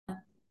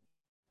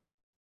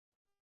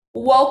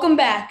Welcome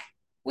back.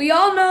 We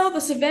all know the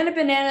Savannah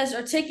Bananas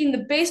are taking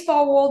the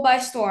baseball world by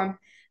storm.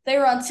 They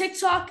are on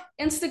TikTok,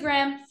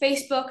 Instagram,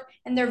 Facebook,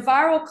 and their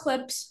viral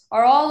clips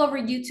are all over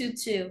YouTube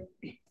too.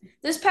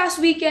 This past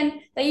weekend,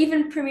 they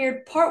even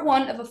premiered part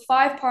one of a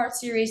five-part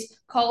series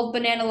called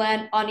Banana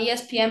Land on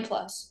ESPN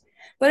Plus.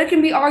 But it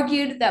can be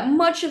argued that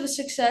much of the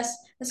success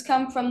has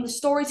come from the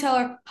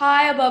storyteller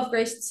high above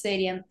Grayson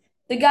Stadium,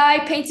 the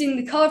guy painting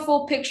the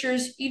colorful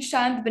pictures each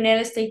time the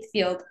Bananas take the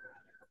field.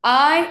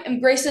 I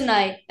am Grayson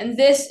Knight, and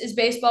this is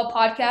Baseball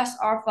Podcast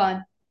Are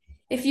Fun.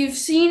 If you've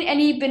seen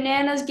any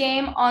Bananas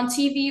game on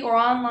TV or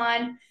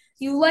online,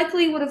 you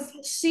likely would have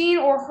seen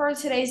or heard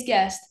today's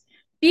guest.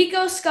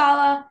 Biko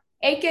Skalla,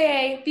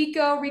 aka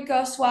Biko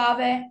Rico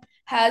Suave,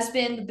 has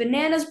been the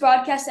Bananas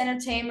broadcast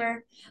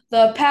entertainer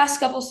the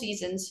past couple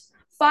seasons.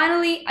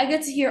 Finally, I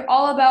get to hear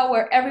all about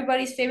where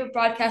everybody's favorite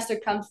broadcaster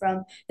comes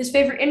from, his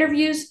favorite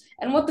interviews,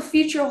 and what the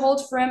future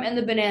holds for him and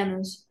the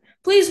Bananas.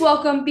 Please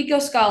welcome Biko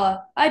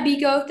Scala. Hi,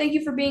 Biko. Thank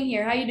you for being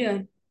here. How you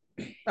doing?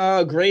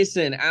 Oh,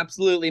 Grayson,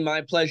 absolutely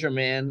my pleasure,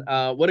 man.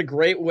 What a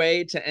great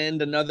way to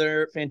end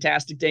another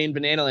fantastic day in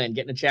Banana Land,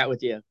 getting to chat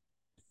with you.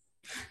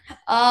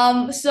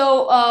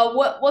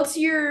 What's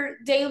your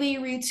daily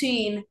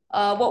routine?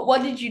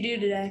 What did you do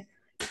today?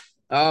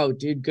 Oh,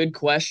 dude, good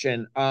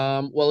question.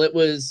 Well, it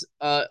was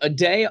a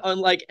day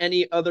unlike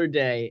any other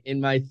day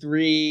in my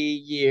 3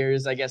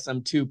 years. I guess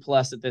I'm two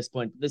plus at this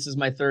point. This is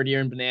my third year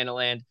in Banana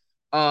Land.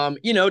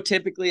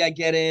 Typically I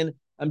get in,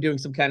 I'm doing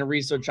some kind of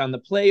research on the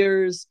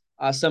players.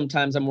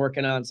 Sometimes I'm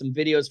working on some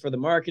videos for the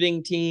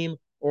marketing team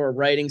or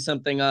writing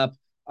something up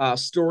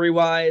story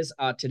wise.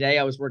 Today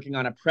I was working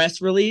on a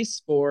press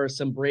release for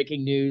some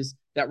breaking news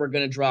that we're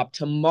going to drop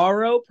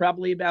tomorrow,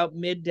 probably about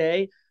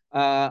midday.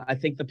 I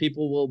think the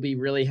people will be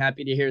really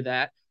happy to hear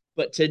that.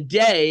 But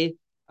today,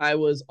 I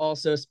was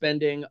also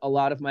spending a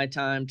lot of my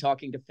time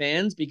talking to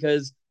fans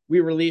because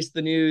we released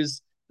the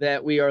news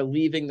that we are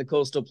leaving the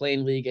Coastal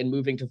Plain League and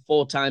moving to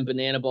full time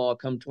banana ball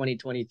come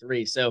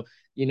 2023. So,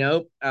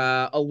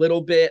 a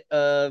little bit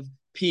of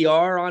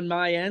PR on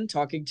my end,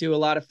 talking to a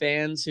lot of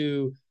fans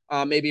who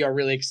maybe are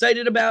really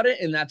excited about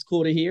it, and that's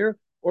cool to hear.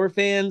 Or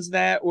fans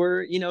that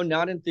were,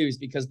 not enthused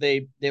because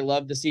they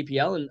love the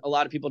CPL, and a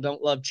lot of people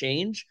don't love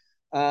change.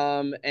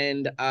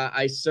 And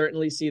I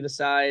certainly see the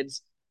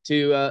sides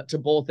to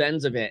both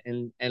ends of it,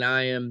 and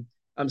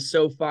I'm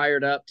so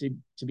fired up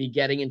to be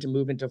getting into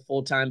moving to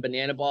full time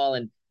banana ball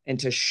and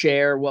to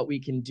share what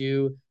we can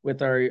do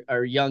with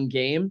our young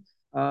game.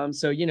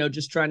 So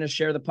just trying to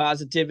share the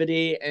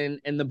positivity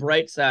and the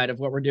bright side of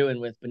what we're doing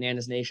with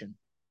Bananas Nation.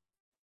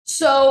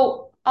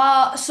 So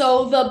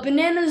the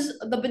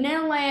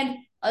Banana Land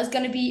is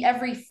going to be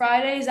every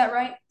Friday. Is that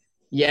right?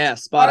 Yeah,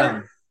 spot Are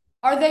on.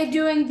 are they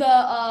doing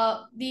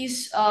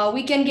these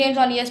weekend games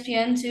on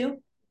ESPN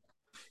too?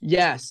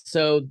 Yes.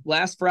 So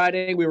last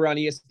Friday we were on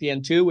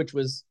ESPN2, which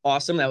was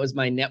awesome. That was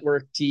my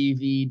network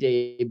TV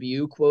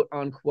debut, quote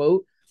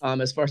unquote,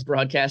 as far as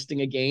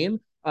broadcasting a game.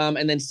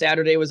 And then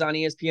Saturday was on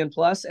ESPN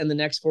Plus, and the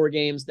next four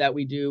games that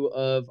we do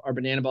of our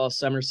Banana Ball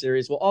Summer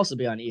Series will also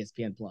be on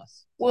ESPN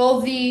Plus.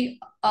 Will the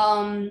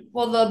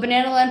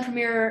Banana Land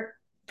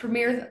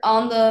premiere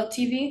on the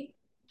TV?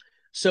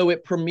 So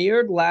it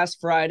premiered last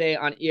Friday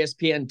on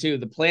ESPN2.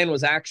 The plan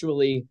was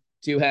actually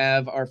to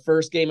have our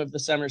first game of the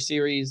summer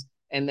series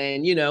and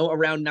then,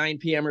 around 9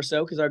 p.m. or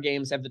so, because our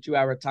games have the 2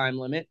 hour time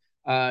limit,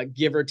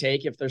 give or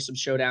take if there's some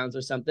showdowns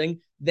or something.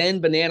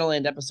 Then Banana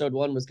Land episode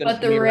one was going to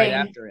But the premiere right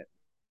rain. after it.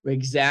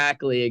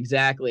 Exactly,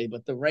 exactly.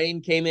 But the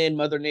rain came in,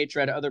 Mother Nature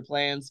had other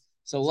plans.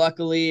 So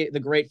luckily, the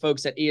great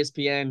folks at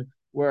ESPN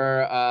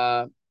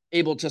were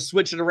able to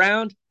switch it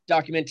around.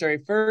 Documentary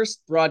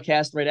first,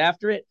 broadcast right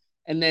after it,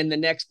 and then the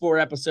next four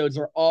episodes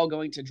are all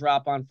going to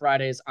drop on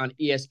Fridays on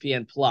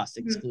ESPN Plus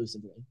Mhm.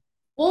 exclusively.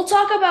 We'll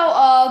talk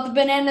about the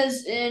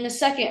bananas in a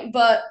second,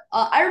 but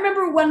I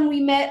remember when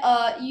we met,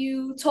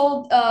 you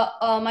told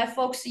my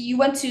folks that you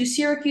went to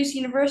Syracuse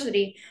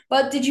University,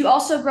 but did you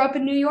also grow up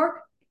in New York?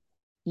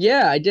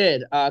 Yeah, I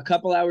did. A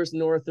couple hours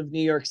north of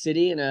New York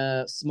City in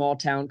a small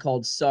town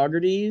called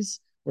Saugerties.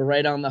 We're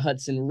right on the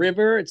Hudson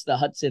River. It's the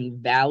Hudson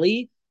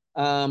Valley,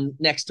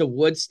 next to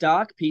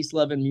Woodstock, peace,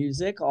 love, and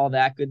music, all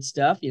that good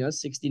stuff,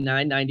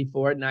 69,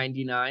 94,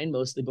 99,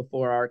 mostly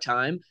before our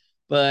time.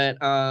 But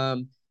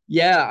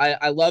yeah,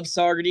 I love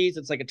Saugerties.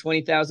 It's like a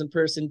 20,000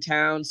 person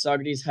town.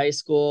 Saugerties High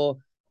School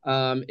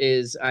I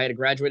had a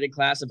graduated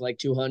class of like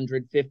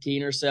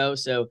 215 or so.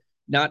 So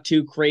not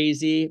too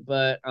crazy,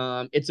 but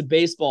it's a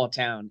baseball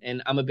town,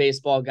 and I'm a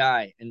baseball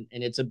guy, and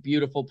it's a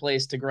beautiful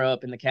place to grow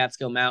up in the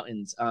Catskill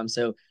Mountains.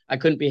 So I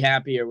couldn't be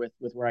happier with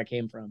where I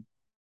came from.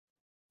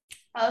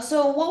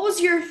 So what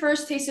was your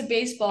first taste of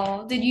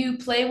baseball? Did you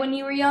play when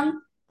you were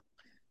young?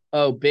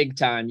 Oh, big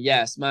time.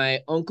 Yes. My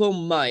uncle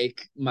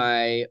Mike,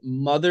 my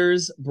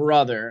mother's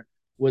brother,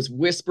 was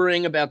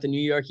whispering about the New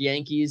York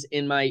Yankees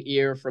in my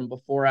ear from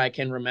before I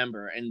can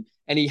remember. And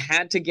he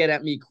had to get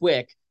at me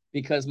quick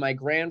because my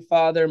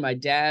grandfather, my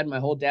dad, my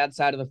whole dad's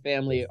side of the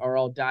family are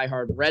all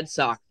diehard Red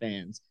Sox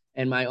fans.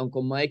 And my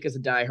uncle Mike is a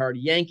diehard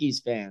Yankees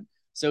fan.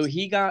 So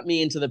he got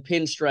me into the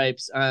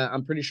pinstripes.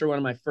 I'm pretty sure one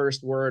of my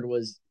first words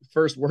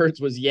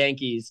was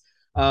Yankees.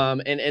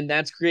 And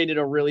that's created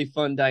a really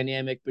fun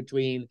dynamic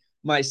between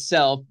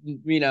myself,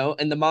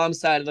 and the mom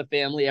side of the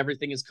family.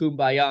 Everything is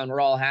kumbaya and we're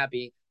all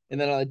happy. And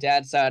then on the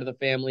dad side of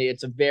the family,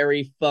 it's a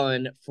very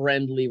fun,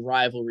 friendly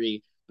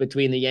rivalry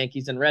between the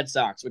Yankees and Red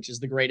Sox, which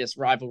is the greatest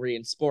rivalry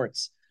in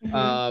sports.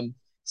 Mhm.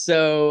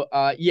 So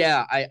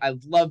I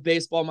love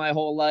baseball my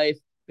whole life.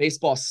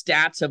 Baseball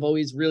stats have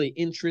always really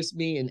interested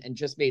me and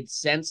just made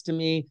sense to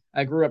me.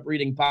 I grew up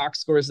reading box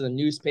scores in the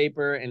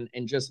newspaper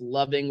and just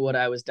loving what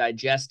I was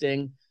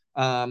digesting.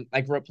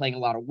 I grew up playing a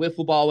lot of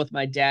wiffle ball with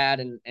my dad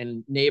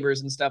and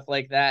neighbors and stuff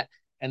like that.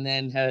 And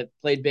then had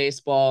played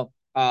baseball,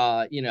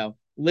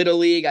 Little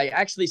League. I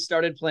actually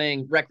started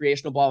playing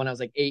recreational ball when I was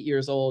like 8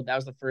 years old. That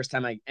was the first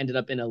time I ended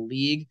up in a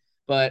league.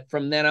 But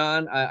from then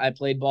on, I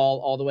played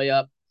ball all the way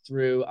up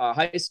through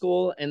high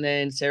school and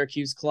then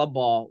Syracuse club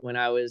ball when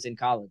I was in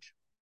college.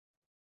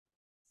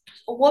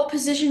 What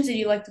positions did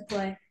you like to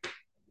play?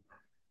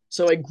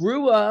 So I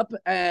grew up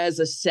as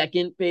a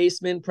second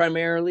baseman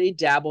primarily,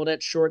 dabbled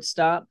at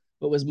shortstop,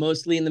 but was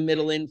mostly in the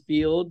middle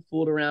infield,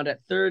 fooled around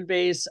at third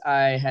base.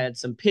 I had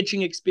some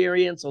pitching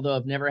experience, although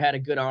I've never had a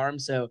good arm.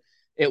 So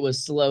it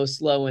was slow,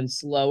 and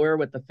slower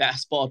with the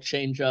fastball,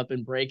 changeup,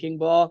 and breaking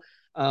ball.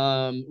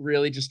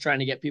 Really just trying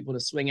to get people to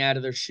swing out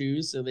of their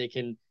shoes so they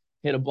can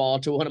hit a ball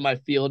to one of my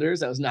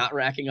fielders. I was not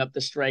racking up the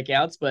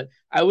strikeouts, but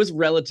I was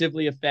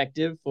relatively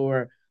effective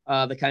for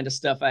the kind of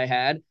stuff I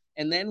had.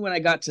 And then when I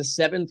got to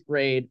seventh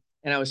grade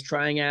and I was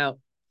trying out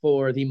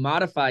for the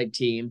modified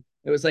team,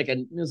 it was like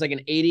an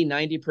 80,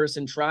 90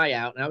 person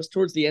tryout. And I was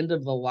towards the end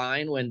of the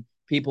line when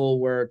people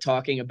were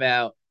talking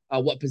about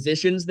what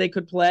positions they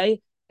could play.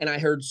 And I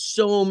heard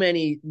so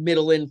many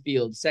middle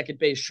infield, second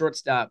base,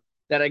 shortstop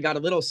that I got a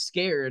little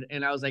scared.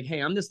 And I was like,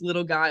 hey, I'm this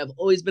little guy. I've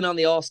always been on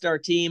the all-star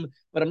team,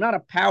 but I'm not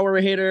a power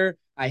hitter.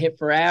 I hit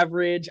for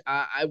average.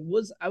 I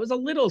was a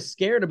little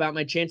scared about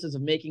my chances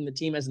of making the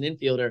team as an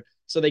infielder.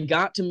 So they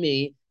got to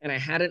me, and I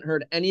hadn't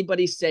heard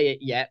anybody say it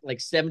yet, like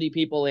 70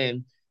 people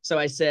in. So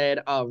I said,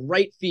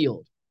 right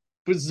field.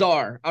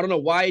 Bizarre. I don't know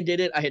why I did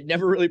it. I had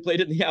never really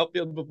played in the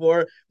outfield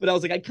before, but I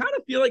was like, I kind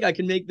of feel like I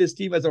can make this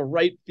team as a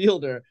right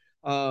fielder.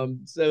 So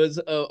it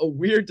was a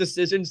weird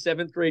decision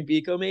seventh grade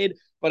Biko made,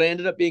 but I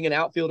ended up being an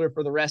outfielder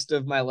for the rest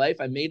of my life.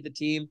 I made the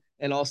team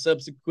and all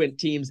subsequent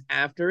teams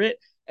after it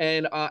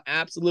and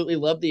absolutely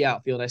loved the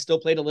outfield. I still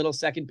played a little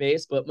second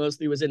base, but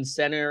mostly was in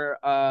center,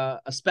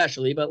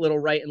 especially, but little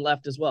right and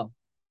left as well.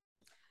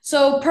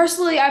 So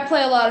personally, I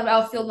play a lot of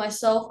outfield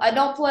myself. I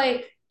don't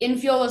play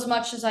infield as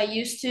much as I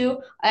used to,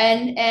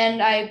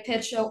 and I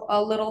pitch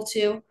a little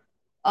too.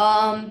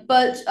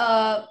 But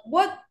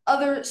what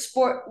other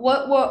sport?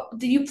 What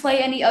did you play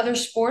any other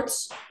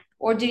sports,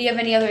 or did you have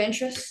any other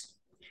interests?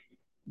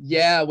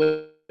 Yeah,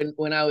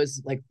 when I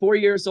was like 4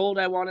 years old,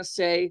 I want to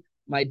say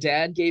my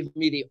dad gave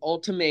me the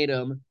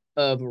ultimatum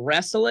of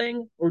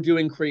wrestling or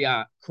doing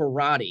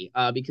karate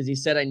because he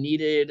said I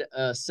needed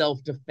a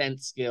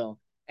self-defense skill.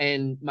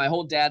 And my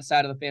whole dad's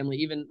side of the family,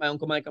 even my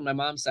uncle Mike on my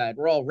mom's side,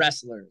 we're all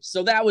wrestlers.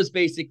 So that was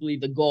basically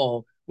the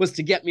goal was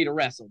to get me to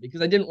wrestle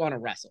because I didn't want to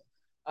wrestle.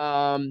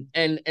 And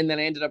then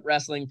I ended up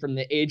wrestling from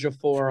the age of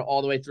 4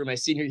 all the way through my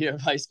senior year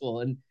of high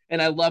school,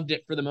 and I loved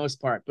it for the most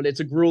part. But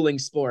it's a grueling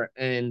sport,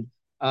 and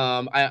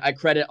I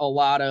credit a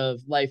lot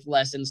of life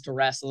lessons to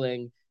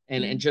wrestling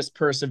and Mm. just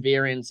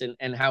perseverance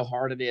and how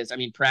hard it is. I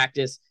mean,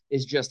 practice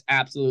is just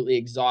absolutely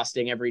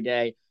exhausting every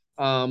day.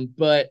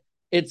 But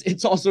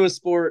it's also a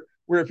sport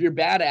where if you're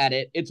bad at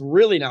it, it's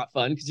really not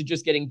fun because you're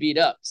just getting beat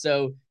up.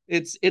 So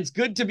it's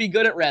good to be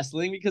good at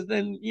wrestling because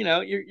then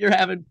you're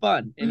having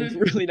fun, and it's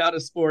Mhm. really not a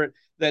sport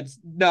that's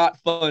not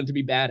fun to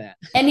be bad at.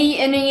 Any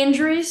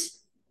injuries?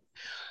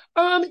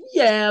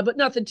 Yeah, but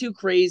nothing too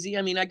crazy.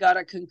 I mean, I got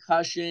a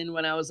concussion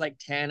when I was like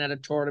 10 at a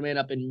tournament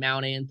up in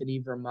Mount Anthony,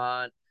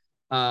 Vermont.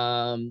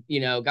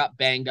 Got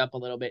banged up a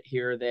little bit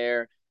here or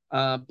there.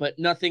 But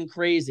nothing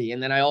crazy.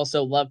 And then I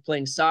also love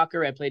playing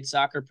soccer. I played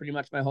soccer pretty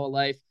much my whole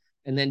life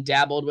and then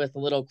dabbled with a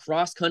little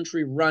cross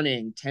country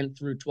running 10th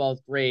through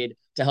 12th grade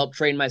to help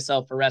train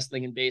myself for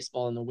wrestling and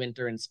baseball in the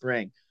winter and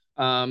spring.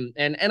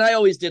 And I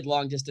always did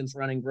long distance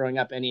running growing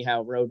up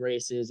anyhow, road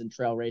races and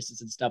trail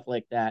races and stuff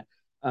like that.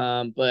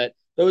 But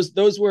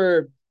those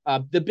were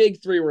the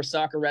big three were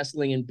soccer,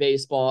 wrestling, and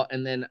baseball.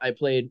 And then I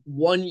played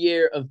 1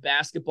 year of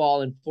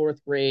basketball in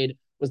fourth grade,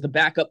 was the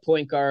backup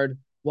point guard,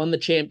 won the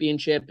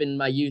championship in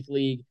my youth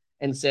league,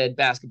 and said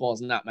basketball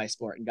is not my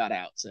sport and got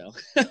out. So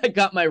I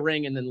got my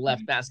ring and then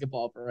left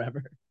basketball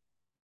forever.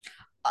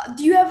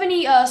 Do you have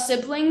any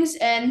siblings,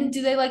 and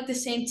do they like the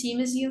same team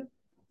as you?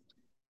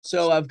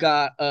 So I've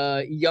got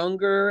a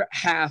younger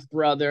half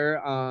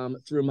brother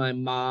through my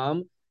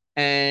mom,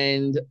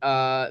 and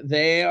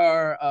they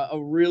are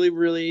a really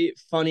really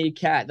funny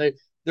cat.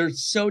 They're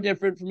so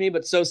different from me,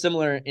 but so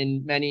similar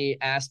in many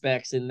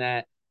aspects. In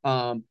that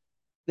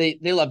they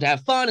love to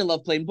have fun and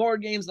love playing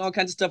board games and all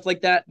kinds of stuff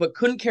like that, but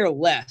couldn't care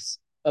less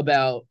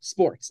about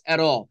sports at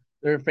all.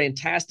 They're a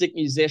fantastic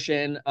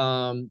musician.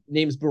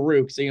 Name's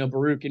Baruch. So,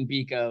 Baruch and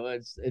Biko,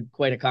 it's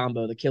quite a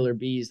combo, the killer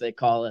bees, they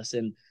call us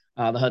in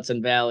the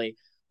Hudson Valley.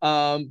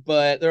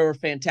 But they're a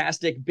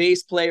fantastic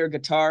bass player,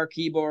 guitar,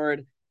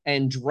 keyboard,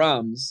 and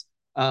drums.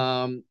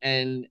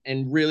 And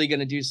really going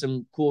to do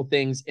some cool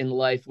things in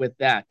life with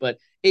that. But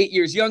 8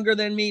 years younger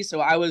than me, so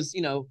I was,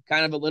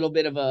 kind of a little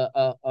bit of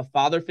a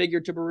father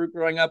figure to Baruch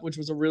growing up, which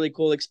was a really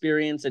cool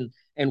experience.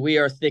 And we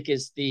are thick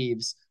as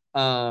thieves.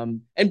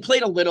 And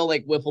played a little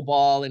like wiffle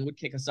ball and would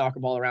kick a soccer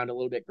ball around a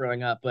little bit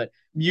growing up, but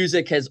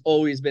music has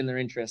always been their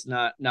interest,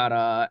 not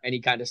any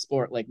kind of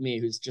sport like me,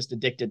 who's just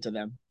addicted to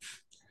them.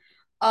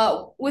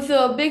 With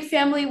a big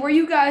family, were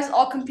you guys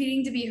all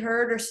competing to be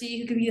heard or see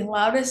who could be the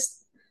loudest?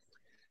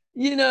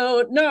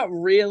 Not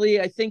really.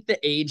 I think the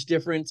age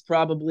difference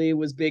probably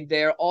was big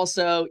there.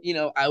 Also,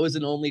 I was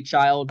an only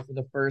child for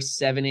the first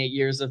 7, 8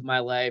 years of my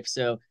life.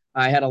 So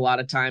I had a lot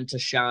of time to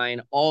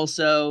shine.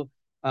 Also,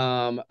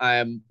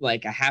 I'm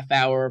like a half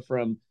hour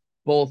from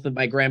both of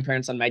my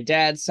grandparents on my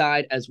dad's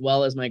side, as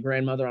well as my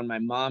grandmother on my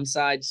mom's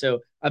side. So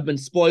I've been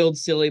spoiled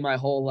silly my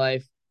whole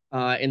life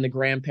in the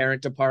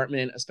grandparent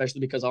department,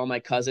 especially because all my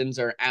cousins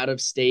are out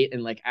of state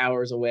and like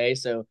hours away.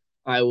 So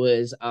I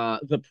was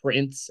the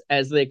prince,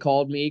 as they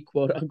called me,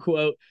 quote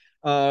unquote.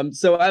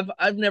 So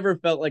I've never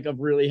felt like I've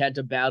really had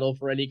to battle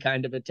for any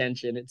kind of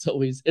attention. It's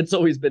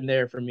always been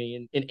there for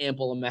me in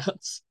ample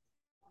amounts.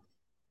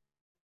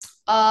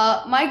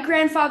 My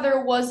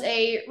grandfather was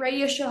a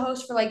radio show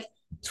host for like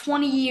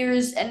 20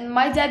 years, and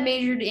my dad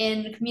majored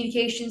in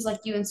communications like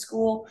you in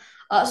school.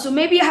 So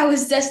maybe I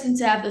was destined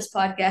to have this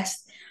podcast.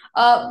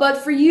 But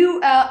for you,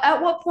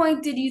 at what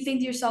point did you think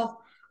to yourself,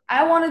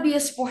 I want to be a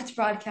sports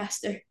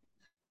broadcaster?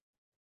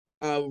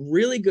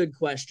 Really good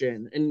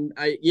question, and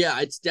yeah,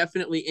 it's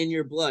definitely in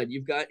your blood.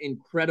 You've got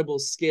incredible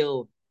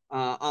skill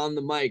on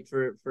the mic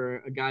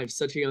for a guy of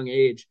such a young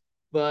age.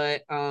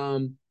 But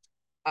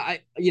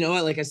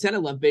like I said, I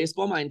love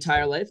baseball my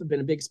entire life. I've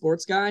been a big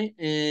sports guy,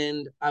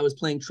 and I was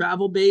playing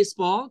travel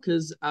baseball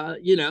because,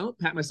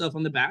 pat myself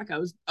on the back. I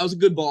was a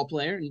good ball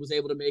player and was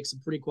able to make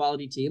some pretty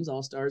quality teams,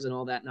 all stars, and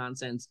all that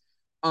nonsense.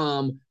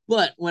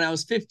 But when I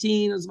was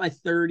 15, it was my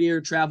third year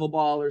travel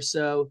ball or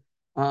so.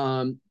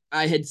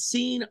 I had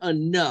seen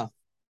enough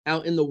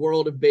out in the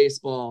world of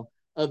baseball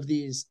of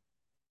these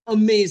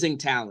amazing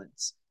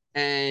talents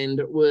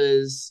and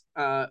was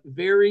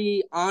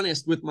very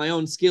honest with my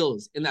own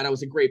skills in that I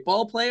was a great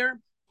ball player,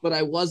 but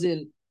I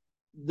wasn't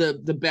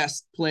the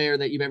best player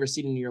that you've ever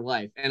seen in your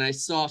life. And I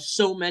saw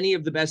so many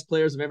of the best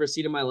players I've ever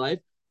seen in my life.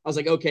 I was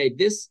like, okay,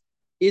 this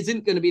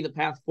isn't going to be the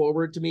path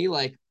forward to me.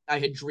 Like I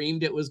had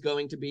dreamed it was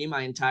going to be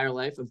my entire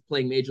life of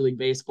playing Major League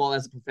Baseball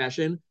as a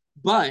profession.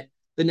 But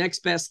the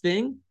next best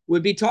thing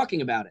would be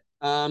talking about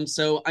it.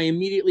 So I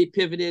immediately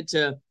pivoted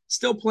to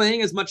still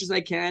playing as much as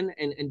I can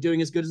and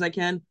doing as good as I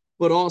can,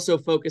 but also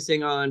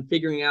focusing on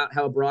figuring out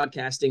how a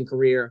broadcasting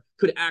career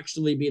could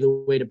actually be the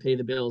way to pay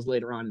the bills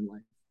later on in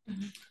life.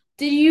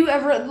 Did you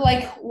ever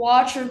like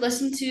watch or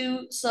listen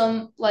to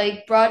some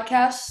like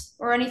broadcasts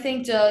or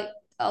anything to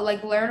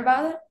like learn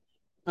about it?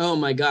 Oh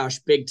my gosh,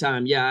 big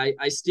time. Yeah,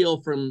 I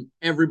steal from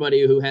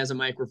everybody who has a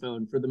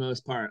microphone for the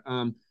most part.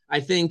 I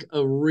think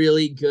a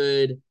really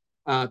good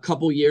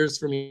couple years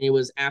for me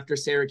was after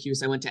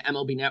Syracuse. I went to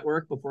MLB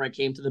Network before I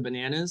came to the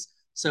Bananas.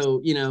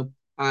 So,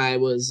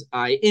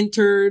 I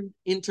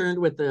interned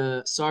with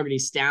the Saugerty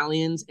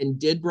Stallions and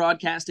did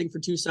broadcasting for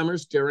 2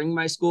 summers during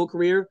my school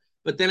career.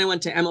 But then I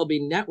went to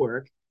MLB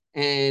Network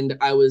and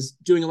I was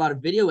doing a lot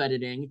of video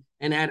editing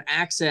and had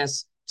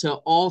access to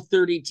all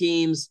 30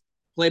 teams,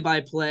 play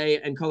by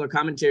play, and color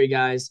commentary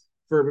guys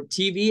for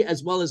TV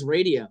as well as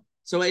radio.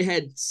 So I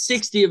had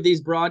 60 of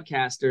these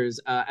broadcasters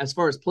as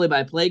far as play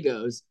by play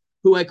goes,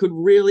 who I could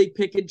really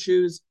pick and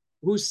choose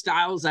whose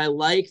styles I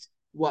liked,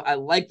 what I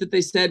liked that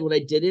they said, what I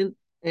didn't.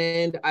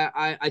 And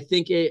I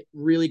think it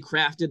really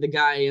crafted the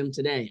guy I am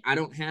today. I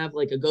don't have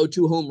like a go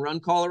to home run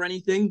call or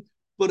anything,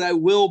 but I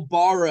will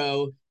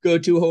borrow go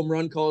to home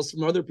run calls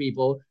from other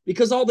people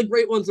because all the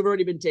great ones have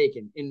already been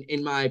taken,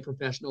 in my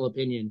professional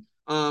opinion.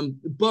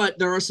 But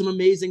there are some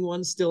amazing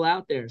ones still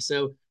out there.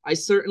 So I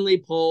certainly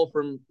pull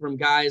from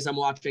guys I'm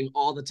watching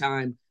all the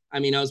time. I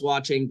mean, I was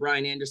watching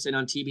Brian Anderson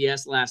on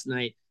TBS last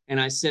night, and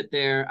I sit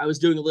there. I was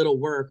doing a little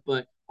work,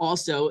 but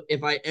also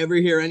if I ever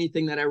hear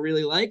anything that I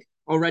really like,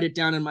 I'll write it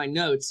down in my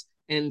notes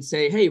and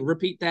say, hey,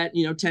 repeat that,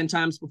 10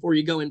 times before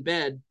you go in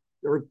bed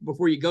or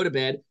before you go to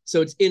bed.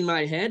 So it's in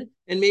my head.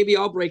 And maybe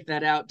I'll break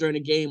that out during a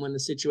game when the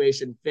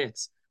situation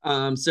fits.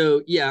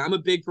 So yeah, I'm a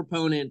big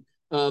proponent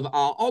of,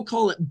 I'll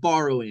call it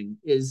borrowing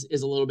is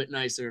a little bit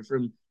nicer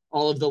from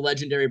all of the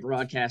legendary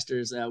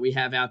broadcasters we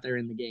have out there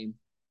in the game.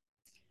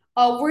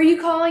 Were you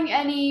calling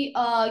any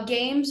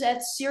games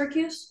at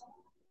Syracuse?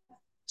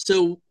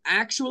 So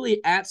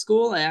actually at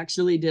school, I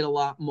actually did a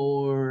lot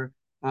more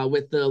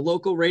with the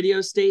local radio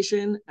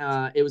station.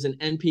 It was an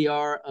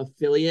NPR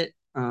affiliate,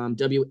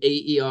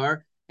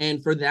 WAER.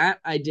 And for that,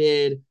 I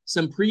did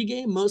some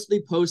pregame,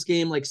 mostly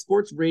postgame, like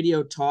sports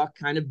radio talk,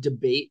 kind of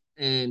debate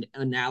and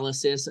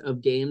analysis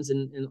of games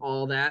and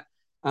all that.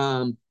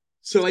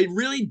 So I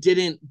really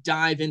didn't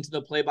dive into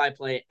the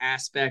play-by-play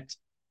aspect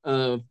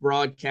of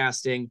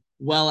broadcasting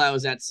while I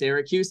was at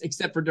Syracuse,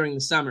 except for during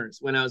the summers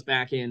when I was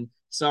back in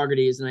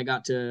Saugerties and I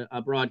got to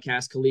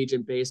broadcast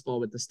collegiate baseball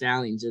with the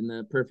Stallions in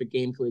the Perfect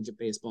Game Collegiate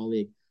Baseball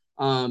League.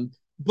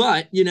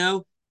 But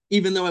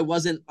even though I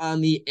wasn't on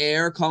the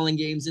air calling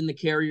games in the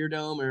Carrier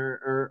Dome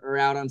or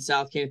out on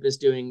South Campus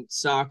doing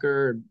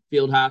soccer,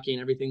 field hockey,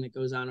 and everything that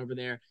goes on over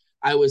there,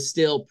 I was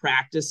still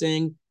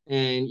practicing.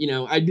 And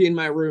I'd be in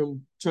my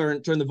room,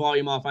 turn the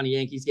volume off on a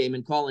Yankees game,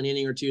 and call an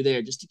inning or two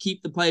there just to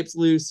keep the pipes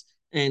loose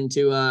and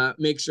to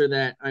make sure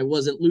that I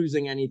wasn't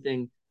losing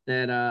anything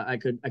that I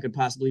could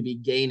possibly be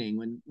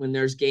gaining when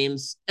there's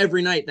games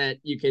every night that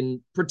you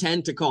can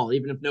pretend to call,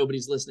 even if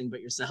nobody's listening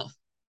but yourself.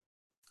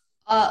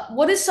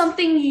 What is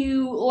something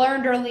you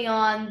learned early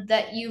on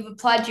that you've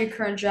applied to your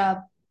current job?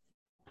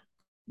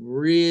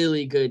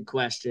 Really good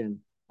question.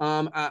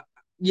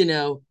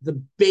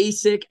 The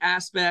basic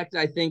aspect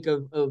I think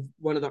of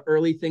one of the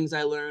early things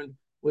I learned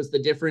was the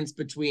difference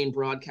between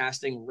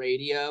broadcasting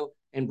radio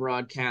and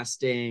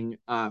broadcasting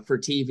for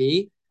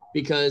TV.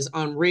 Because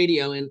on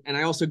radio, and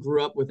I also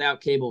grew up without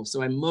cable,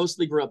 so I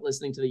mostly grew up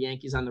listening to the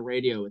Yankees on the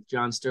radio with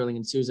John Sterling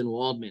and Susan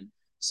Waldman.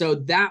 So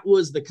that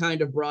was the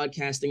kind of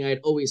broadcasting I had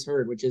always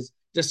heard, which is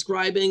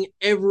describing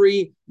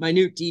every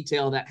minute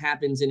detail that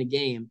happens in a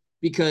game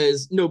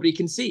because nobody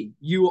can see.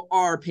 You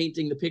are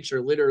painting the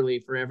picture literally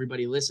for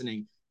everybody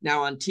listening.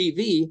 Now on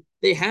TV,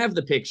 they have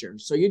the picture.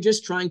 So you're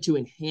just trying to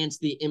enhance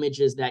the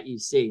images that you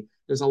see.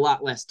 There's a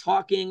lot less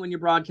talking when you're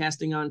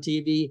broadcasting on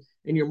TV,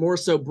 and you're more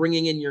so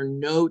bringing in your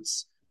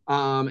notes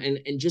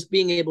and just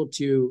being able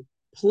to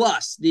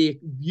plus the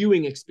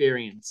viewing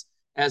experience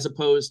as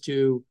opposed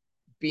to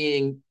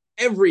being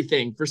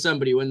everything for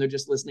somebody when they're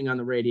just listening on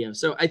the radio.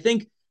 So I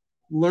think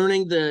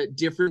learning the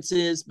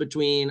differences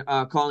between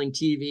calling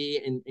TV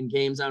and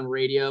games on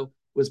radio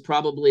was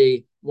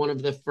probably one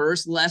of the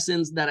first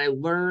lessons that I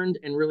learned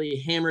and really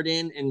hammered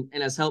in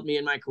and has helped me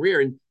in my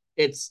career. And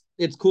it's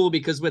cool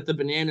because with the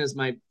Bananas,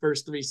 my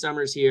first 3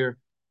 summers here,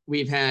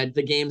 we've had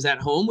the games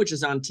at home, which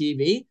is on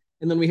TV.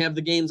 And then we have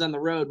the games on the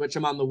road, which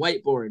I'm on the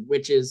whiteboard,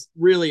 which is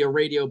really a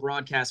radio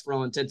broadcast for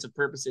all intents and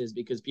purposes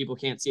because people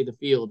can't see the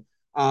field.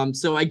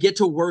 So I get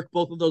to work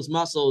both of those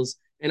muscles.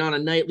 And on a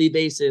nightly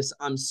basis,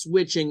 I'm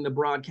switching the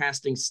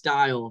broadcasting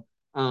style,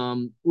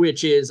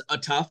 which is a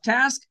tough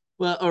task,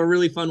 but a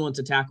really fun one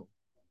to tackle.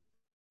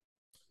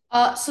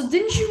 So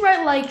didn't you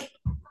write like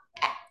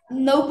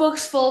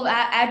notebooks full of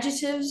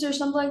adjectives or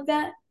something like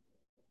that?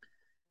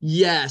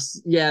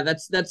 Yes, yeah,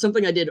 that's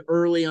something I did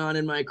early on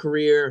in my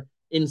career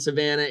in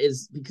Savannah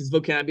is because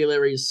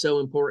vocabulary is so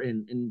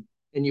important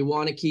and you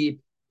want to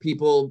keep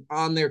people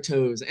on their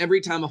toes.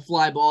 Every time a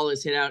fly ball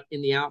is hit out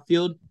in the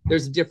outfield,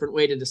 there's a different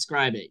way to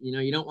describe it.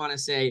 You don't want to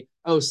say,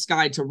 "Oh,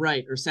 sky to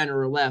right or center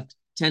or left"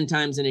 10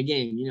 times in a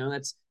game.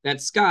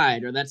 That's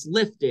skied or that's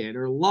lifted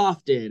or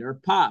lofted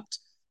or popped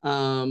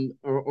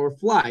or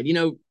flied,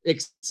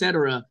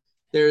 etc.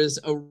 There's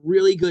a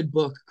really good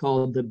book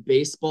called The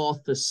Baseball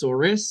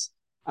Thesaurus,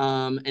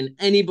 and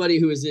anybody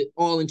who is at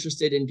all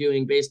interested in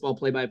doing baseball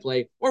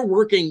play-by-play or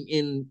working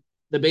in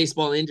the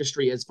baseball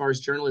industry as far as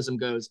journalism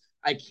goes,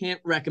 I can't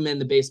recommend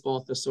the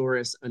Baseball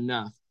Thesaurus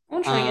enough.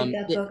 I'm trying to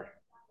get that It, book.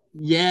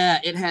 yeah,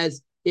 it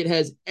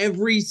has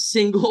every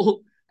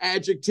single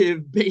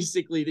adjective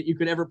basically that you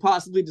could ever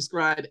possibly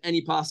describe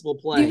any possible Do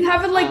you play.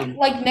 have it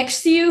like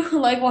next to you,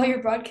 like while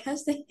you're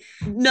broadcasting?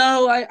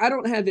 No, I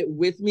don't have it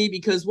with me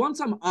because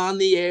once I'm on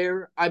the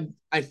air,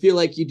 I feel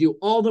like you do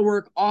all the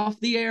work off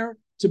the air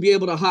to be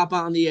able to hop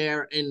on the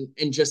air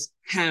and just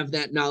have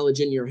that knowledge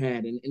in your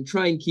head and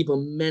try and keep a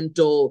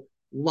mental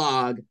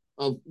log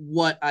of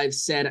what I've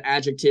said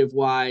adjective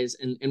wise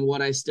and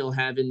what I still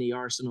have in the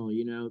arsenal,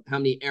 how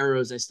many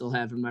arrows I still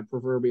have in my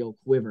proverbial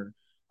quiver.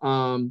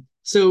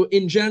 So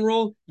in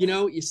general,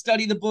 you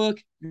study the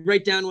book, you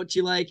write down what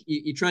you like,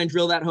 you try and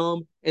drill that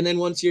home, and then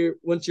once you're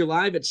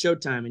live, it's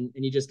showtime, and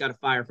you just got to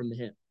fire from the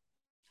hip.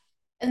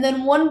 And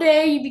then one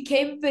day you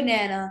became a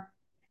banana.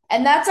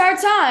 And that's our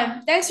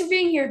time. Thanks for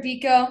being here,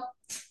 Biko.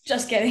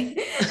 Just kidding.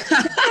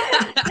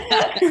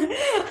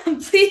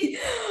 please,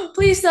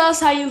 please tell us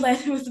how you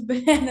landed with the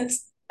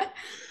bananas.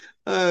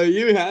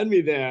 You had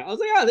me there. I was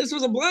like, oh, this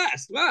was a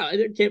blast. Wow,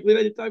 can't believe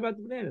I didn't talk about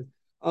the bananas.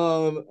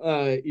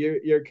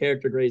 Your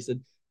character,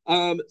 Grayson.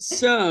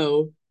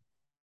 So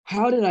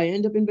how did I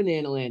end up in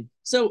Banana Land?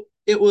 So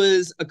it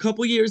was a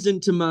couple years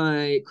into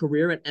my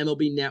career at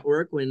MLB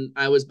Network when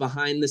I was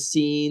behind the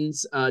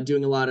scenes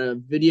doing a lot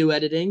of video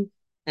editing,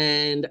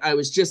 and I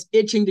was just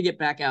itching to get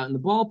back out in the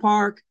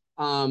ballpark.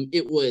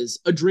 It was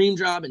a dream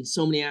job in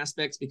so many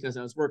aspects because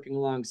I was working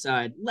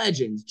alongside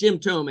legends: Jim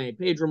Thome,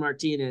 Pedro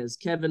Martinez,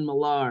 Kevin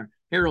Millar,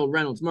 Harold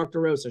Reynolds, Mark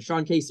DeRosa,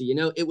 Sean Casey.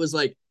 It was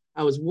like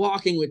I was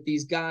walking with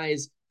these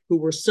guys who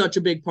were such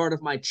a big part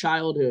of my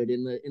childhood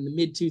in the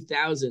mid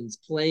 2000s,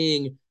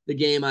 playing the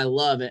game I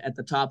love at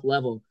the top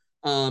level.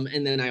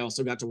 And then I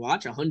also got to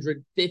watch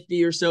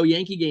 150 or so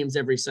Yankee games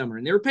every summer,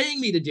 and they were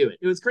paying me to do it.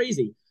 It was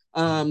crazy.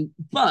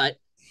 But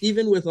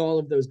even with all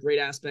of those great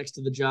aspects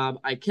to the job,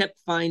 I kept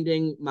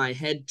finding my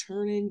head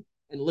turning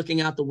and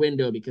looking out the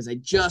window because I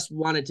just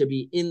wanted to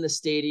be in the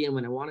stadium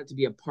and I wanted to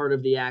be a part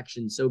of the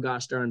action so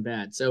gosh darn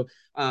bad. So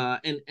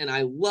and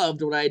I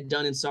loved what I had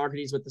done in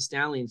Socrates with the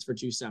Stallions for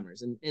 2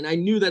 summers. And I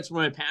knew that's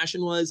where my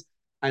passion was.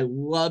 I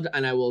loved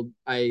and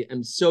I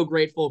am so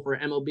grateful for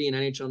MLB and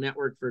NHL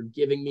Network for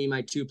giving me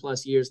my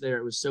 2+ years there.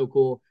 It was so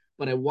cool.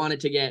 But I wanted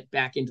to get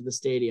back into the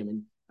stadium.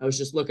 And I was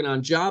just looking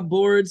on job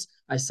boards.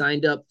 I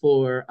signed up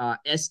for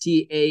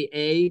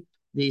STAA,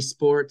 the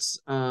sports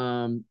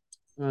STAA,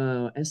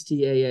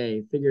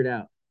 figured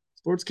out.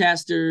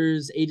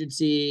 Sportscasters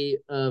Agency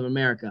of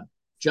America.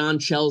 John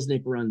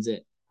Chelsnick runs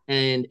it.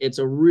 And it's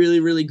a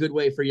really, really good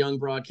way for young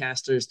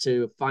broadcasters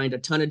to find a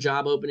ton of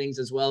job openings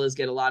as well as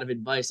get a lot of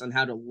advice on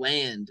how to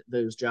land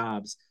those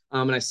jobs.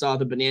 And I saw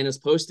the Bananas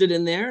posted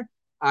in there.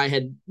 I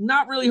had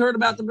not really heard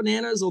about the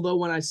Bananas, although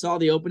when I saw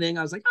the opening,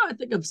 I was like, oh, I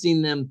think I've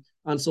seen them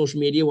on social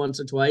media once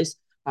or twice.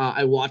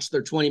 I watched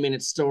their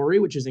 20-minute story,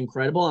 which is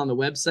incredible on the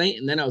website.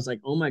 And then I was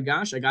like, oh my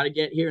gosh, I got to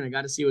get here and I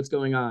got to see what's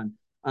going on.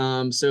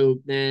 So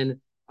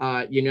then,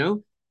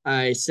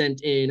 I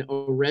sent in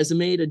a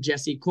resume to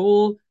Jesse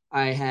Cole.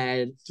 I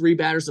had 3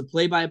 batters of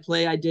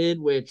play-by-play I did,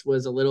 which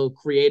was a little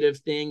creative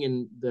thing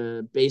in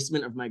the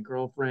basement of my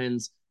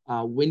girlfriend's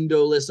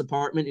windowless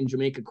apartment in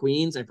Jamaica,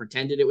 Queens. I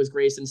pretended it was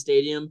Grayson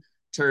Stadium,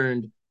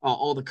 turned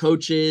all the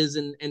coaches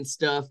and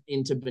stuff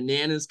into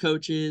Bananas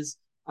coaches.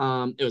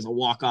 It was a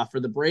walk-off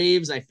for the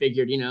Braves. I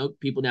figured,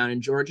 people down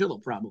in Georgia, they'll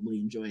probably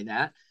enjoy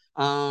that.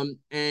 And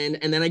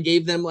then I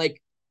gave them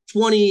like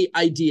 20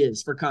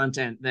 ideas for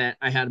content that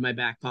I had in my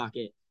back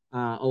pocket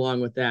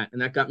along with that.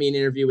 And that got me an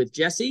interview with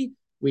Jesse.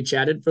 We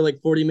chatted for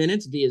like 40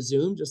 minutes via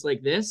Zoom, just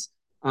like this.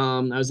 I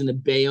was in the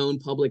Bayonne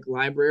Public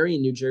Library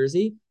in New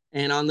Jersey.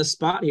 And on the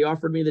spot, he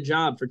offered me the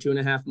job for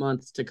 2.5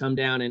 months to come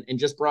down and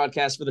just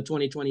broadcast for the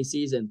 2020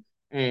 season.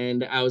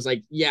 And I was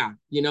like, yeah,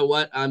 you know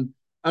what? I'm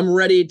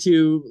ready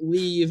to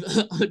leave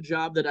a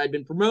job that I'd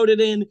been promoted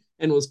in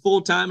and was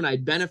full time and I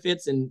had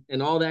benefits and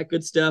all that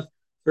good stuff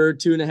for a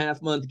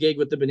 2.5 month gig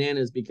with the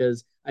Bananas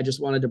because I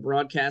just wanted to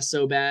broadcast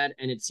so bad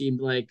and it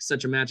seemed like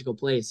such a magical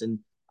place. And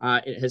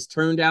it has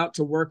turned out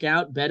to work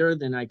out better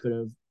than I could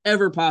have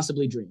ever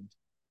possibly dreamed.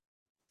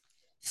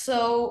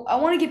 So I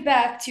want to get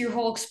back to your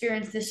whole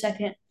experience this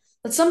second.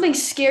 But something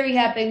scary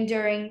happened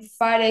during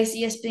Friday's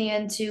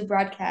ESPN2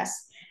 broadcast.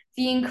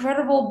 The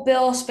incredible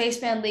Bill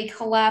Spaceman League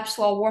collapsed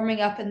while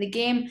warming up, and the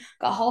game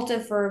got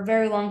halted for a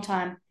very long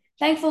time.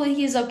 Thankfully,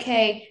 he is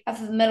okay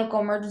after the medical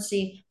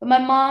emergency. But my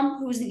mom,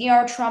 who is an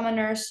ER trauma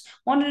nurse,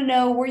 wanted to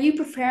know: were you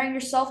preparing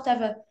yourself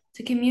to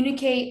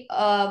communicate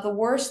the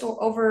worst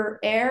or over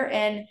air?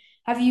 And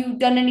have you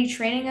done any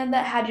training on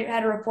that? Had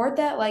to report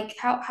that? Like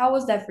how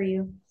was that for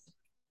you?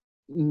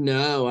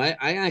 No,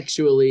 I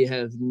actually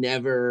have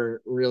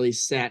never really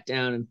sat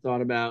down and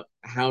thought about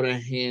how to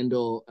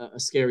handle a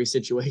scary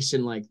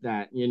situation like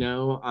that.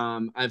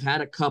 I've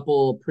had a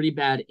couple pretty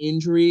bad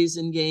injuries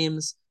in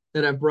games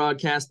that I've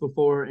broadcast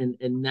before,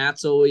 and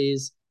that's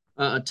always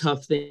a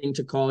tough thing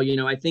to call.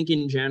 I think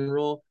in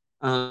general,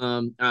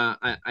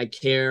 I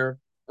care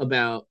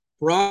about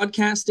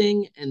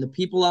broadcasting and the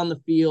people on the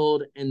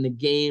field and the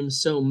game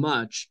so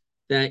much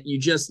that you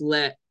just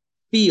let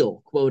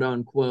feel, quote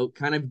unquote,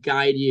 kind of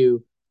guide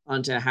you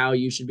onto how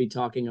you should be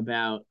talking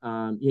about,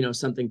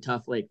 something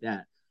tough like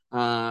that.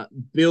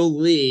 Bill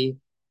Lee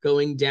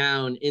going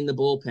down in the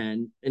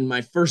bullpen in my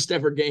first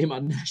ever game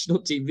on national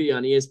TV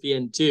on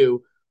ESPN2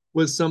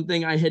 was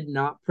something I had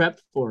not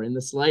prepped for in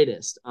the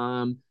slightest.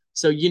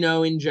 So,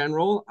 in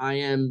general, I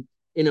am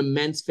an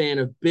immense fan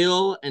of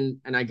Bill,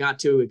 and I got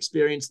to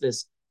experience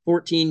this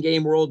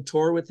 14-game world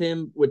tour with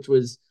him, which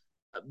was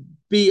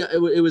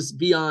it was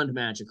beyond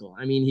magical.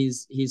 I mean,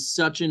 he's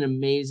such an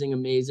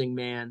amazing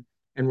man,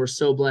 and we're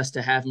so blessed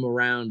to have him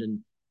around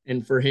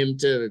and for him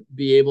to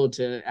be able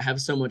to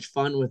have so much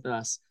fun with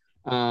us.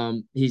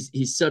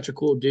 He's such a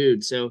cool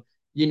dude. So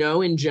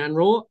in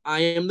general,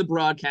 I am the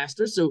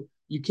broadcaster, so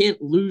you can't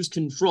lose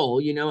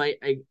control.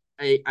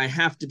 I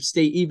have to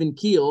stay even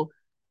keel,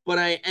 but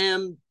I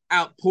am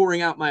out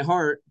pouring out my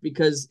heart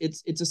because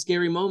it's a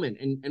scary moment,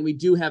 and we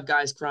do have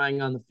guys crying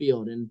on the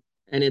field, and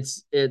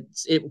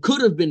it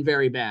could have been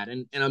very bad,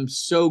 and I'm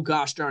so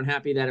gosh darn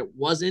happy that it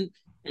wasn't,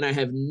 and I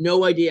have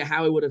no idea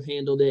how I would have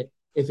handled it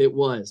if it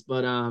was.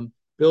 But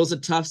Bill's a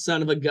tough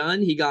son of a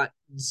gun. He got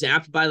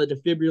zapped by the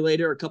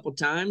defibrillator a couple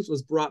times,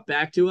 was brought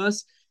back to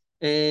us,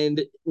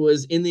 and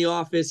was in the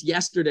office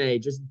yesterday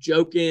just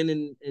joking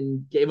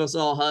and gave us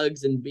all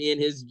hugs and being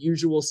his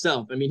usual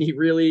self. I mean, he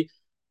really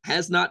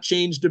has not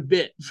changed a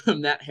bit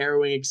from that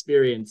harrowing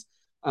experience.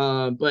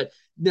 But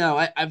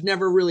no, I've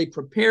never really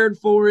prepared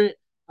for it.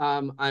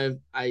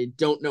 I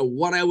don't know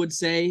what I would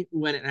say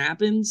when it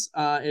happens.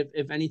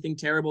 If anything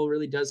terrible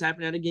really does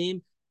happen at a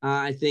game,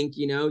 I think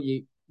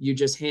you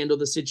just handle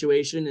the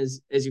situation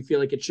as you feel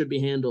like it should be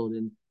handled,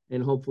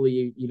 and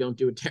hopefully you don't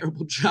do a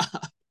terrible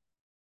job.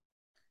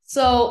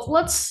 So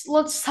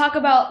let's talk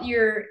about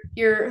your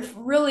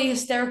really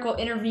hysterical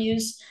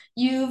interviews.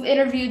 You've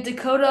interviewed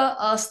Dakota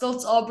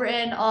Stoltz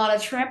Albritton on a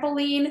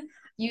trampoline.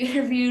 You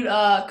interviewed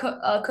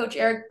Coach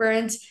Eric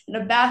Burns in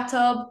a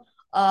bathtub.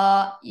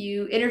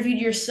 You interviewed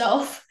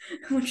yourself,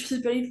 which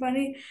was pretty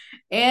funny,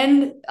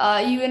 and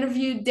you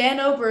interviewed Dan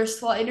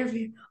Oberst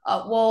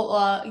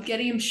while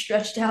getting him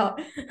stretched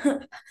out.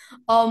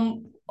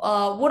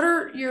 What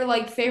are your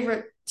like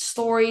favorite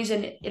stories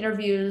and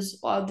interviews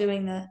while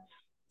doing that?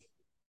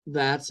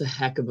 That's a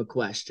heck of a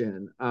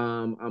question.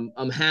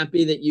 I'm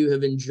happy that you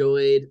have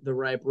enjoyed the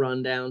Ripe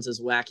Rundowns, as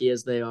wacky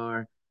as they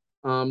are.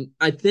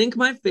 I think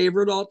my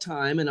favorite all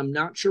time, and I'm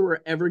not sure we're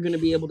ever going to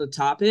be able to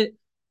top it,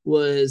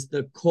 was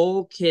the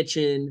Cole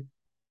Kitchen.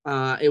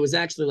 It was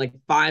actually like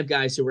five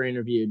guys who were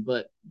interviewed,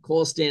 but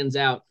Cole stands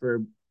out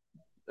for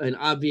an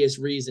obvious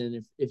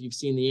reason if you've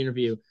seen the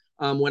interview.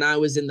 When I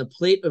was in the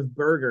plate of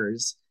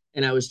burgers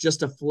and I was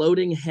just a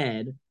floating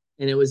head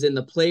and it was in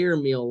the player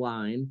meal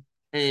line.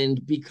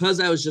 And because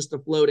I was just a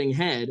floating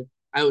head,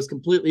 I was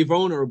completely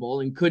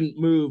vulnerable and couldn't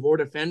move or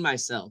defend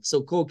myself.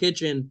 So Cole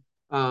Kitchen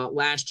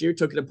last year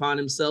took it upon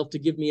himself to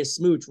give me a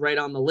smooch right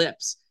on the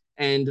lips.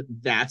 And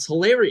that's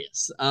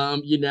hilarious.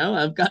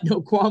 I've got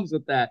no qualms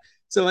with that.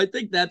 So I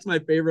think that's my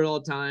favorite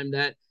all time.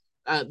 That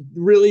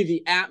really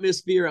the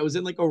atmosphere. I was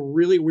in like a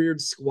really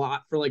weird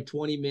squat for like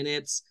 20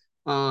 minutes.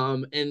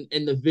 And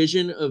the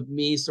vision of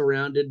me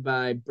surrounded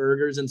by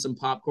burgers and some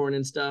popcorn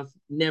and stuff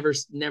never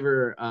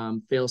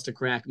fails to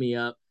crack me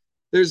up.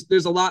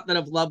 There's a lot that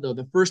I've loved though.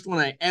 The first one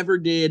I ever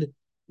did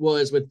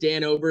was with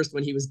Dan Oberst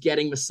when he was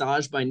getting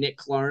massaged by Nick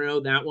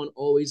Clarno. That one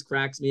always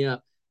cracks me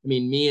up. I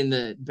mean, me in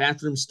the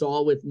bathroom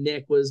stall with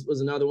Nick was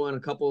another one. A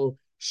couple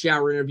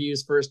shower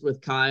interviews, first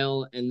with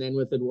Kyle and then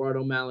with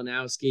Eduardo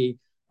Malinowski.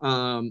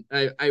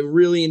 I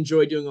really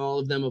enjoy doing all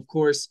of them. Of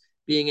course,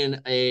 being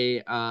in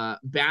a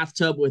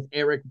bathtub with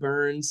Eric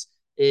Burns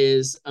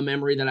is a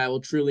memory that I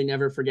will truly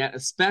never forget,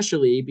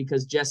 especially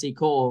because Jesse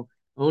Cole,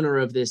 owner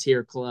of this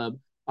here club,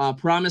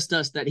 promised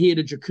us that he had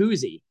a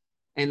jacuzzi.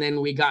 And then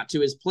we got to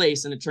his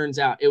place, and it turns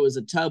out it was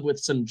a tub with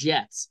some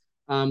jets.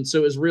 So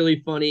it was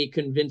really funny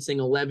convincing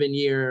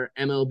 11-year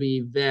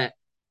MLB vet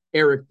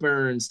Eric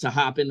Burns to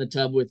hop in the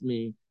tub with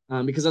me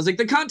because I was like,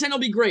 the content will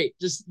be great.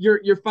 Just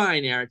you're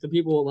fine, Eric. The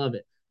people will love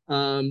it.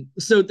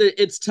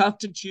 It's tough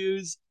to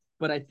choose,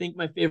 but I think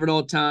my favorite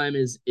all time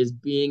is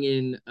being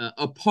in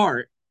a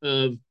part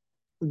of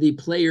the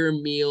player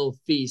meal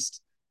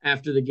feast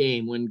after the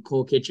game when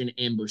Cole Kitchen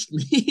ambushed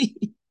me.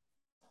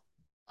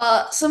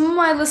 Some of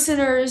my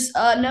listeners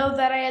know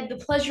that I had the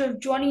pleasure of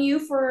joining you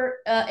for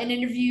an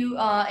interview,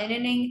 an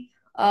inning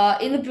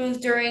in the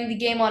booth during the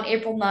game on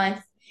April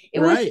 9th. It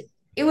was Right.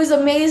 it was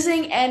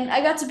amazing, and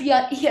I got to be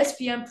on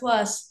ESPN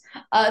Plus.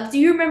 Do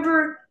you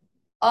remember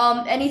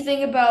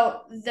anything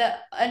about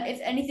that? If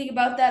anything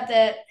about that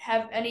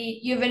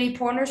you have any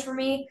pointers for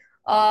me?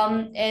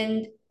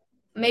 And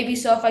maybe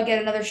so if I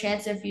get another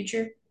chance in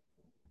future.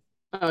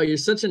 Oh, you're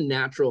such a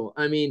natural.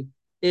 I mean,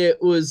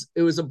 it was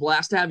a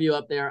blast to have you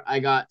up there. I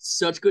got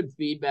such good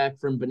feedback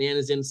from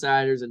Bananas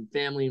insiders and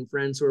family and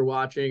friends who are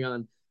watching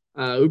on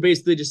who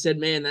basically just said,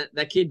 "Man,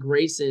 that kid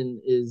Grayson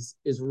is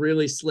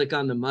really slick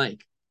on the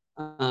mic."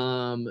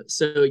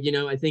 So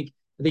I think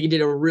you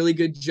did a really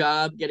good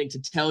job getting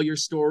to tell your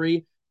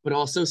story, but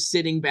also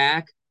sitting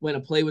back when a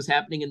play was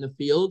happening in the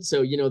field.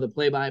 So the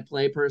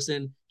play-by-play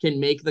person can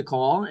make the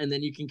call, and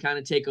then you can kind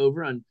of take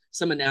over on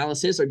some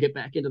analysis or get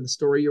back into the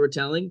story you were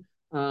telling.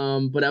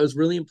 But I was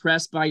really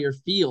impressed by your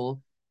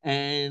feel,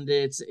 and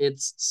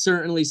it's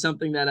certainly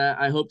something that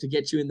I hope to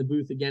get you in the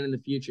booth again in the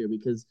future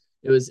because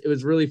it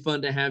was really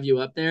fun to have you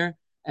up there,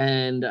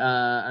 and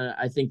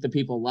I think the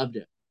people loved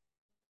it.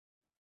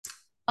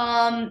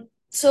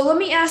 So let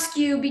me ask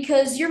you,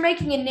 because you're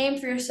making a name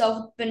for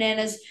yourself with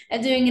bananas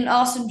and doing an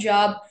awesome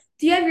job.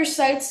 Do you have your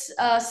sights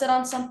set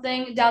on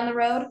something down the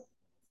road?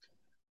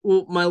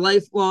 Well, my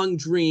lifelong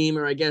dream,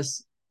 or I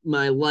guess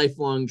my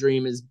lifelong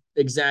dream is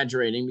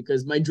exaggerating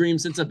because my dream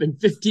since I've been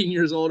 15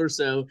 years old or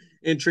so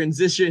and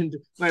transitioned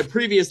my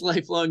previous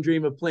lifelong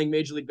dream of playing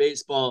Major League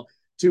Baseball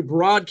to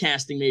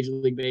broadcasting Major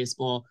League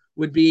Baseball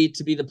would be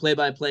to be the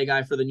play-by-play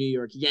guy for the New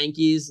York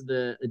Yankees,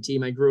 the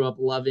team I grew up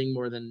loving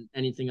more than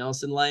anything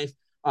else in life.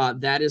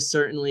 That is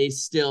certainly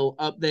still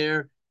up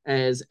there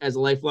as a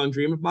lifelong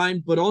dream of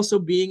mine, but also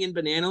being in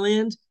Banana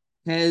Land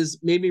has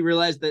made me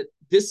realize that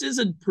this is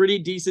a pretty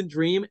decent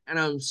dream, and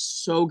I'm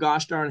so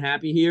gosh darn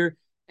happy here.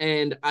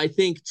 And I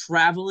think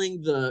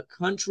traveling the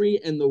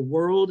country and the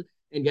world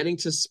and getting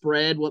to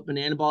spread what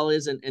banana ball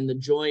is and the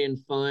joy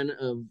and fun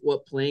of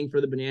what playing for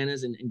the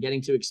bananas and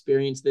getting to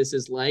experience this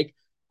is like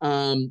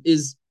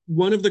is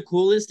one of the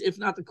coolest, if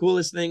not the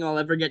coolest thing I'll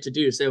ever get to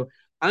do. So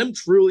I'm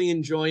truly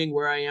enjoying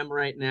where I am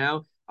right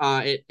now.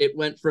 It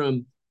went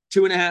from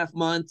 2.5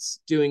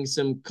 months doing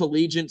some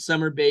collegiate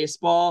summer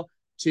baseball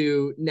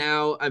to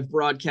now I've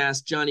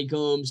broadcast Johnny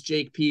Gomes,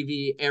 Jake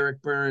Peavy,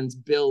 Eric Burns,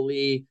 Bill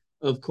Lee,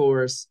 of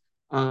course.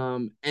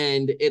 And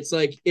it's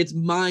like it's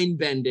mind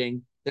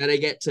bending that I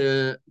get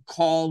to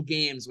call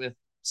games with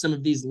some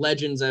of these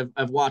legends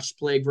I've watched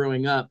play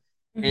growing up,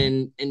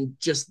 Mhm. and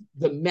just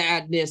the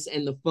madness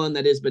and the fun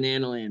that is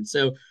Banana Land.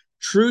 So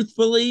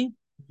truthfully,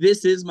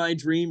 this is my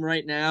dream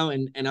right now,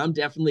 and I'm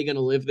definitely going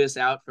to live this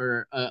out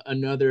for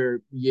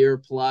another year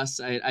plus.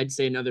 I'd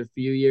say another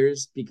few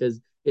years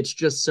because It's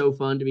just so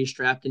fun to be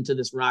strapped into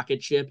this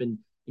rocket ship and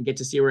get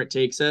to see where it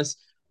takes us.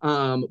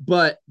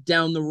 But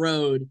down the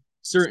road,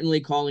 certainly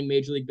calling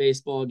Major League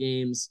Baseball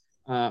games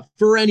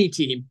for any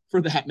team,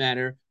 for that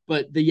matter.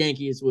 But the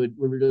Yankees would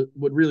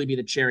really be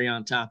the cherry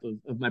on top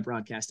of my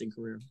broadcasting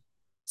career.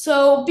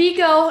 So,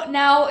 Biko,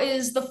 now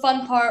is the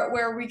fun part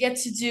where we get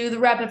to do the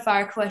rapid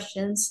fire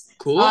questions. Uh,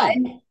 Cool.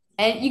 and,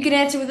 and you can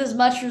answer with as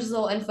much or as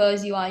little info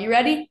as you want. You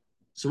ready?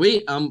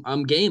 Sweet.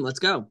 I'm game. Let's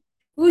go.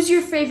 Who's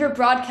your favorite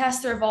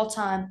broadcaster of all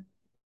time?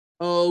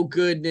 Oh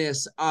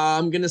goodness.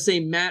 I'm gonna say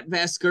Matt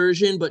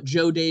Vasgersian, but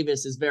Joe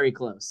Davis is very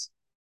close.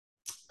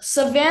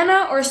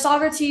 Savannah or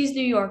Socrates,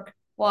 New York?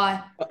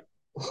 Why?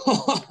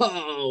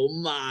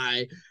 Oh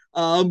my.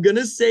 I'm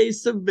gonna say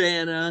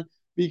Savannah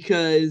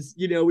because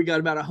we got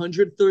about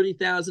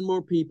 130,000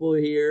 more people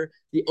here.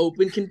 The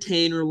open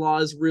container law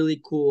is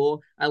really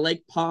cool. I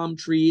like palm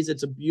trees.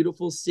 It's a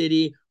beautiful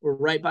city. We're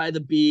right by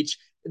the beach.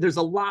 There's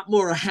a lot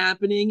more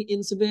happening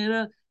in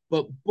Savannah,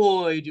 but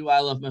boy, do I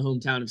love my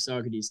hometown of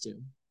Saugerties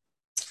too.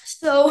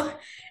 So,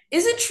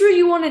 is it true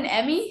you won an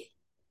Emmy?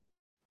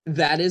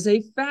 That is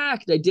a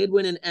fact. I did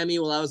win an Emmy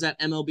while I was at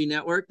MLB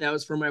Network. That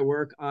was for my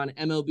work on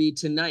MLB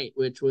Tonight,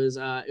 which was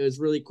it was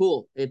really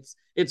cool.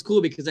 It's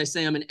cool because I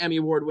say I'm an Emmy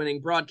award winning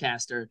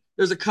broadcaster.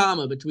 There's a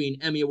comma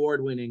between Emmy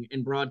award winning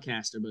and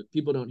broadcaster, but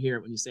people don't hear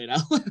it when you say it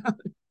out loud.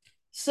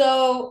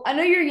 So, I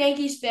know you're a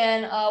Yankees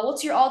fan.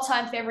 What's your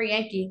all-time favorite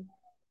Yankee?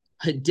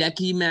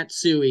 Hideki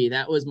Matsui.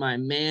 That was my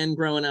man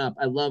growing up.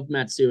 I loved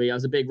Matsui. I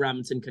was a big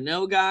Robinson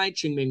Cano guy,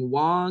 Chingming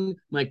Wong,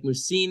 Mike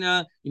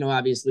Mussina,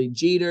 obviously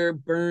Jeter,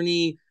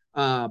 Bernie,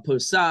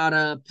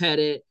 Posada,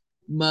 Pettit,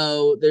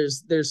 Mo.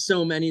 There's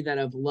so many that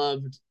I've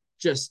loved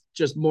just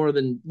more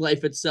than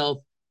life itself.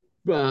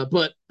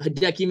 But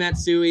Hideki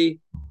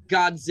Matsui,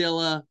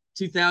 Godzilla,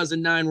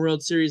 2009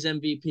 World Series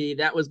MVP.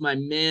 That was my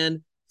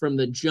man from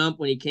the jump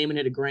when he came and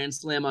hit a grand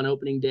slam on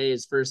opening day,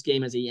 his first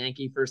game as a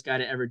Yankee, first guy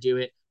to ever do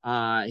it.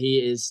 He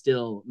is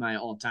still my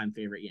all-time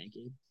favorite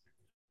Yankee.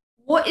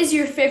 What is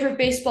your favorite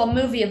baseball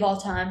movie of all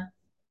time?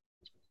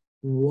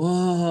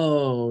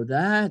 Whoa,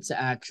 that's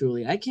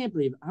actually, I can't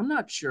believe, I'm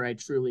not sure I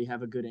truly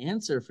have a good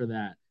answer for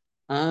that.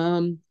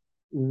 Um,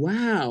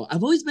 wow.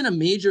 I've always been a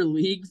major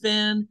league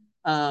fan.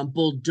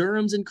 Bull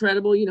Durham's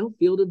incredible,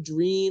 Field of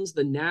Dreams,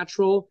 The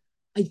Natural.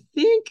 I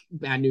think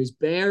Bad News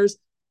Bears.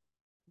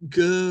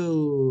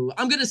 Go.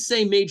 I'm gonna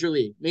say Major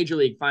League. Major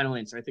League, final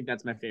answer. I think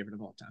that's my favorite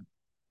of all time.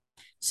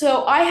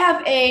 So, I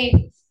have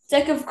a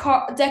deck of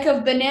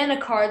banana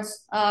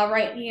cards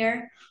right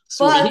here,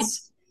 but Sweet.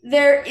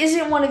 there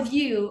isn't one of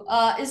you.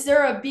 Is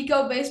there a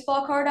Biko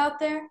baseball card out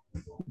there?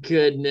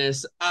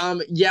 Goodness.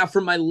 Yeah,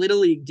 from my little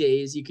league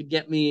days, you could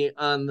get me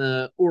on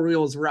the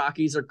Orioles,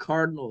 Rockies, or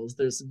Cardinals.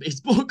 There's some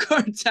baseball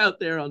cards out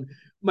there on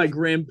my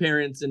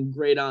grandparents' and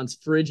great aunts'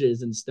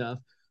 fridges and stuff.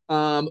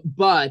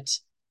 But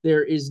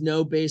there is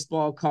no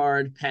baseball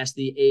card past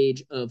the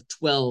age of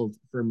 12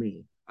 for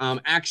me.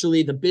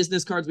 Actually, the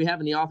business cards we have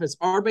in the office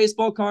are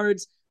baseball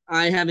cards.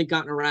 I haven't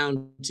gotten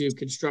around to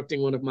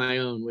constructing one of my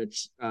own,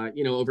 which,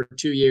 over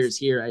 2 years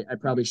here, I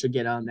probably should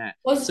get on that.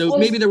 Was So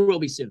maybe was there will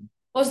be soon.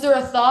 was there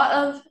a thought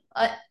of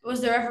was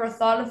there ever a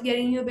thought of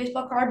getting you a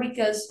baseball card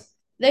because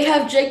they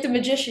have Jake the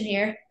Magician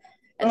here,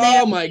 and they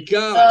have Oh my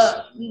gosh.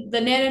 uh the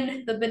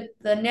nana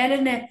the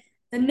nana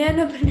the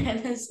nana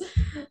bananas.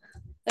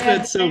 They have the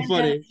That's so nana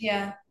funny.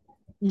 yeah.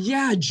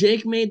 Yeah,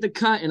 Jake made the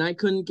cut and I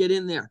couldn't get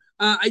in there.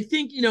 I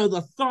think,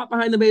 the thought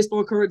behind the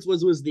baseball cards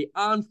was the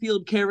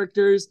on-field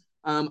characters.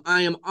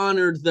 I am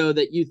honored though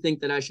that you think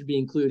that I should be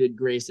included,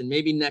 Grace, and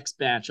maybe next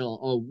batch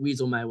I'll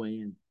weasel my way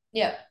in.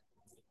 Yeah.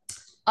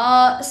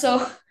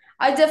 So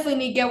I definitely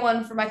need to get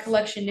one for my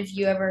collection if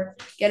you ever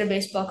get a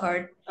baseball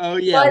card. Oh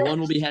yeah, But one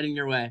will be heading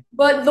your way.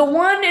 the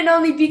one and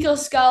only Biko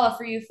Scala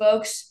for you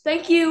folks.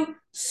 Thank you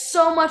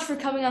so much for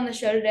coming on the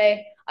show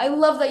today. I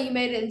love that you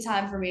made it in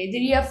time for me. Did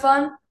you have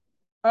fun?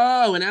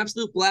 Oh, an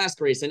absolute blast,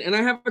 Grayson. And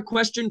I have a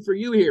question for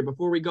you here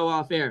before we go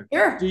off air.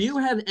 Sure. Do you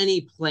have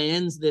any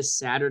plans this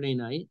Saturday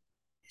night?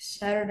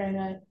 Saturday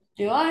night.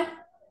 Do I?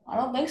 I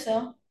don't think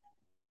so.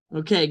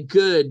 Okay,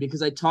 good,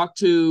 because I talked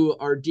to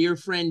our dear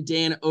friend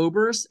Dan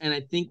Oberst, and I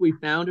think we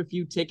found a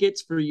few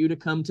tickets for you to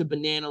come to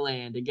Banana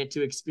Land and get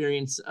to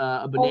experience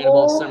a Banana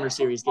Ball Oh Summer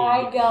Series game.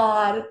 my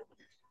God.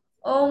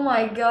 Oh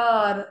my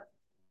God.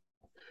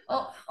 You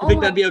Oh think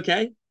my. that'd be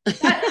okay?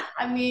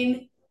 I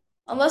mean,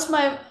 unless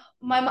my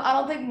I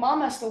don't think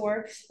mom has to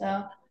work,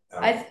 so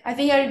I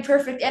think that'd be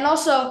perfect. And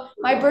also,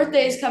 my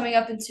birthday is coming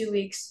up in 2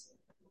 weeks.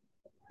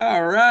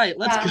 All right,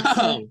 let's Yeah,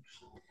 so go.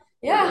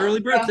 yeah,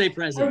 Early yeah, birthday we're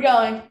present.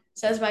 going,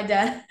 says my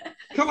dad.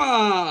 Come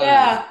on.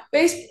 Yeah,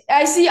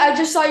 I see. I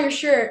just saw your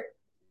shirt.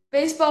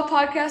 Baseball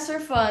podcasts are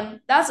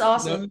fun. That's No,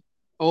 awesome.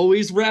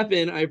 always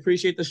repping. I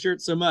appreciate the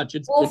shirt so much.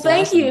 It's Well, it's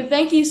awesome.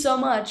 thank you so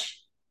much.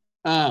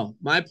 Oh,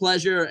 my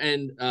pleasure,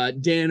 and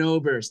Dan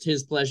Oberst,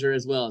 his pleasure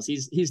as well.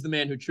 He's the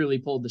man who truly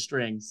pulled the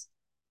strings.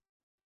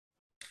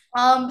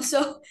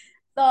 So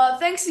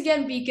Thanks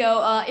again,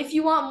 Biko. If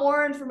you want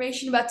more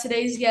information about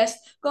today's guest,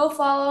 go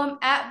follow him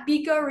at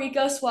Biko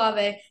Rico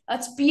Suave.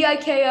 That's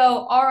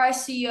BIKO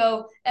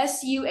RICO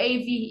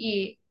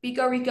SUAVE.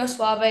 Biko Rico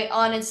Suave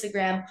on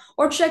Instagram.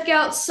 Or check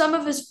out some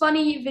of his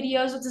funny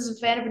videos with his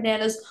Savannah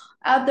Bananas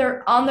out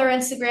there on their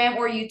Instagram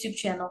or YouTube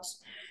channels.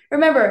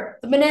 Remember,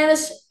 the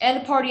Bananas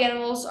and the Party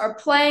Animals are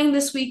playing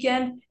this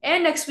weekend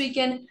and next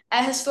weekend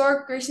at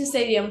historic Grayson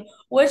Stadium,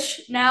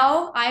 which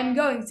now I'm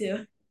going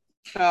to.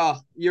 Oh,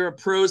 you're a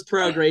pro's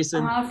pro,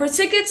 Grayson. For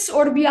tickets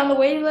or to be on the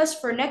waiting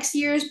list for next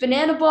year's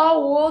Banana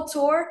Ball World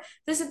Tour,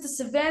 visit the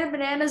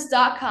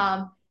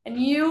SavannahBananas.com. And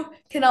you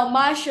can help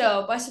my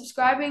show by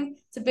subscribing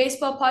to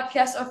Baseball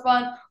Podcasts Are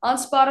Fun on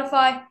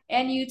Spotify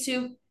and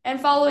YouTube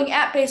and following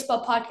at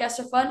Baseball Podcasts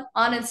Are Fun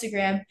on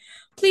Instagram.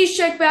 Please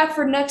check back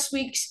for next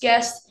week's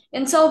guest.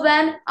 Until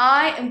then,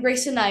 I am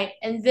Grayson Knight,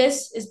 and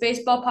this is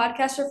Baseball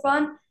Podcasts Are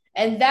Fun,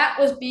 and that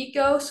was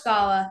Biko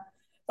Skalla.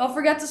 Don't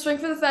forget to swing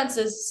for the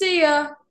fences. See ya!